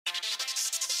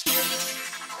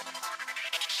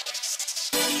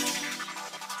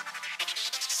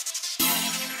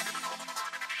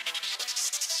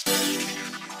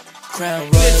Crown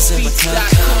Royals in my cup.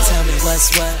 Tell me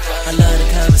what's what. I love the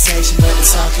conversation, but the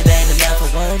talking ain't enough. I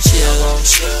want you, I want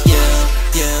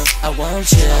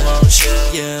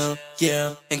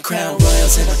you, and Crown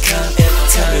Royals in my cup.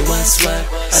 Tell me what's what.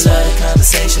 I love the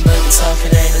conversation, but the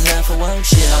talking ain't enough. I want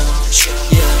you, I want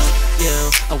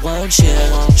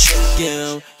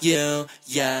you,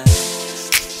 yeah.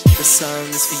 The song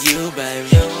is for you, baby.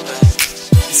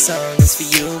 The song is for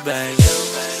you, baby.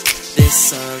 This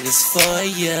song is for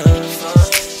you.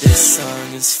 This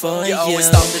song is for you. You always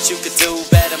thought that you could do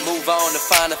better, move on to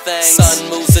finer things. Sun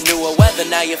moves to newer weather,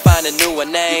 now you find a newer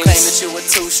name. You claim that you were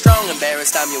too strong,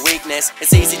 embarrassed I'm your weakness.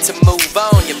 It's easy to move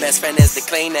on, your best friend is the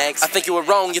Kleenex. I think you were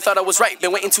wrong, you thought I was right.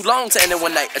 Been waiting too long to end it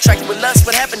one night. Attracted with lust,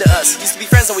 what happened to us? Used to be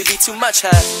friends and we be too much,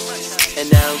 huh? And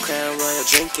now I'm Crown Royal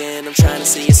drinking. I'm trying to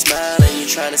see you smile and you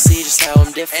trying to see just how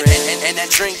I'm different. And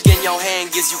that drink in your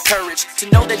hand gives you courage to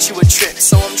know that you a trip.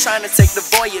 So I'm trying to take the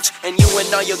voyage, and you and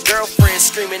all your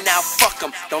girlfriends screaming out, fuck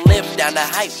them. Don't live down the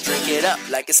hype, drink it up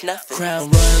like it's nothing.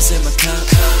 Crown Royals in my cup.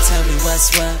 Tell me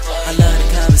what's what. I love the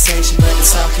conversation, but the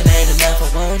talking ain't enough. I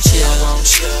want you, I want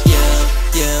you,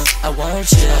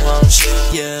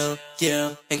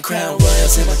 and Crown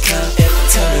Royals in my cup.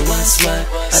 Tell me what's what.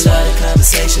 I love the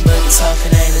conversation, but the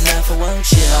talking ain't enough. I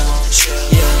want you, I want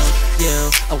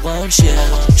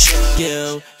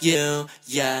you,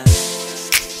 yeah.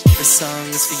 The song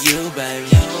is for you, baby.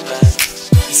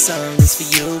 The song is for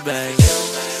you, baby.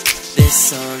 This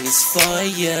song is for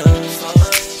you.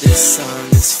 This song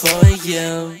is for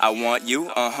you. I want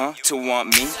you, to want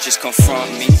me. Just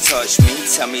confront me, touch me,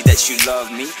 tell me that you love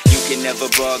me. You can never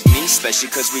bug me, especially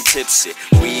cause we tipsy.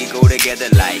 We go together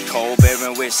like cold beer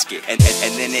and whiskey. And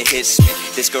then it hits me,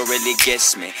 this girl really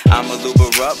gets me. I'ma lube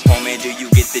her up, homie, do you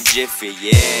get the jiffy?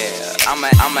 Yeah,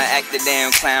 I'ma act the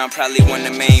damn clown. Probably one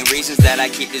of the main reasons that I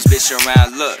keep this bitch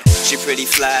around. Look, she pretty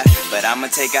fly, but I'ma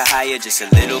take her higher. Just a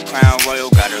little Crown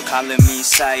Royal, got her calling me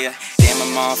sire. Damn,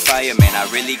 I'm on fire, man, I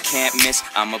really can't miss.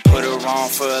 I'ma put her on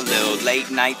for a little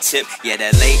late night tip. Yeah,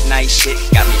 that late night shit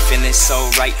got me feeling so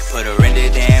right. Put her in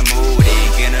the damn mood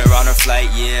and get her on her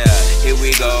flight. Yeah, here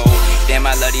we go. Damn,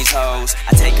 I love these hoes.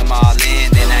 I take them all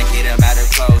in, then I get them out of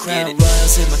clothes. Crown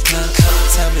Royals in my cup.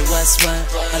 Tell me what's what.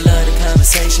 I love the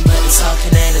conversation, but the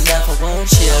talking ain't enough. I want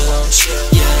you, I want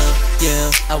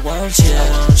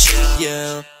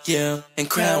you, and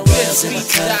Crown Royals in my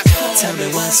cup. Tell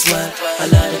me what's what. I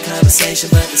love the conversation,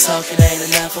 but the talking ain't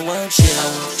enough. I want you, I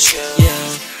want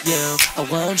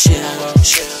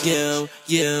you,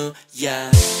 yeah.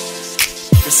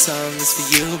 The song is for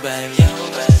you, baby.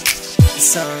 The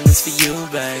song is for you,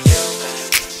 baby.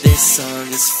 This song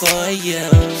is for you.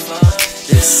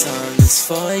 This song is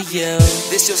for you.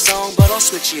 This your song, but I'll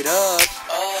switch it up.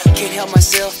 Can't help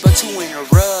myself but to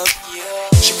interrupt.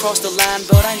 She crossed the line,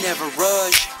 but I never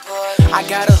rush. I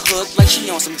got a hook like she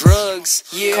on some drugs.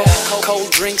 Yeah,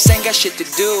 cold drinks ain't got shit to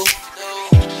do.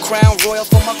 Crown Royal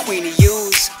for my queen to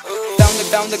use.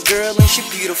 Found the girl and she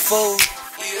beautiful,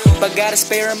 but gotta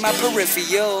spare in my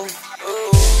peripheral.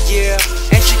 Yeah,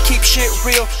 and she keep shit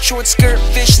real. Short skirt,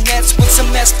 fishnets with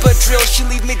some espadrille. She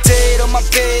leave me dead on my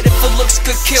bed if it looks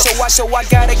could kill. So I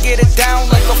gotta get it down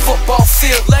like a football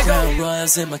field. Crown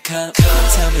Royals in my cup.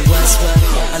 Tell me what's what.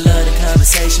 I love the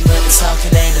conversation, but the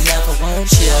talking ain't enough. I want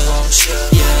you, I want you,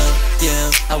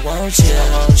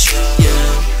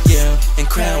 and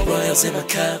Crown Royals in my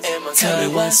cup. Tell me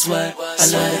what's what. I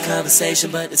love the conversation,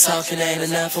 but the talking ain't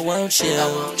enough. I want you, I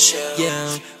want you,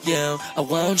 yeah.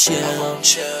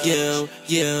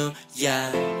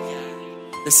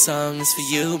 The song is for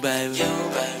you, baby.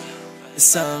 The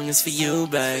song is for you,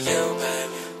 baby.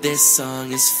 This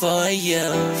song is for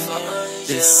you.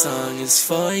 This song is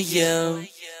for you.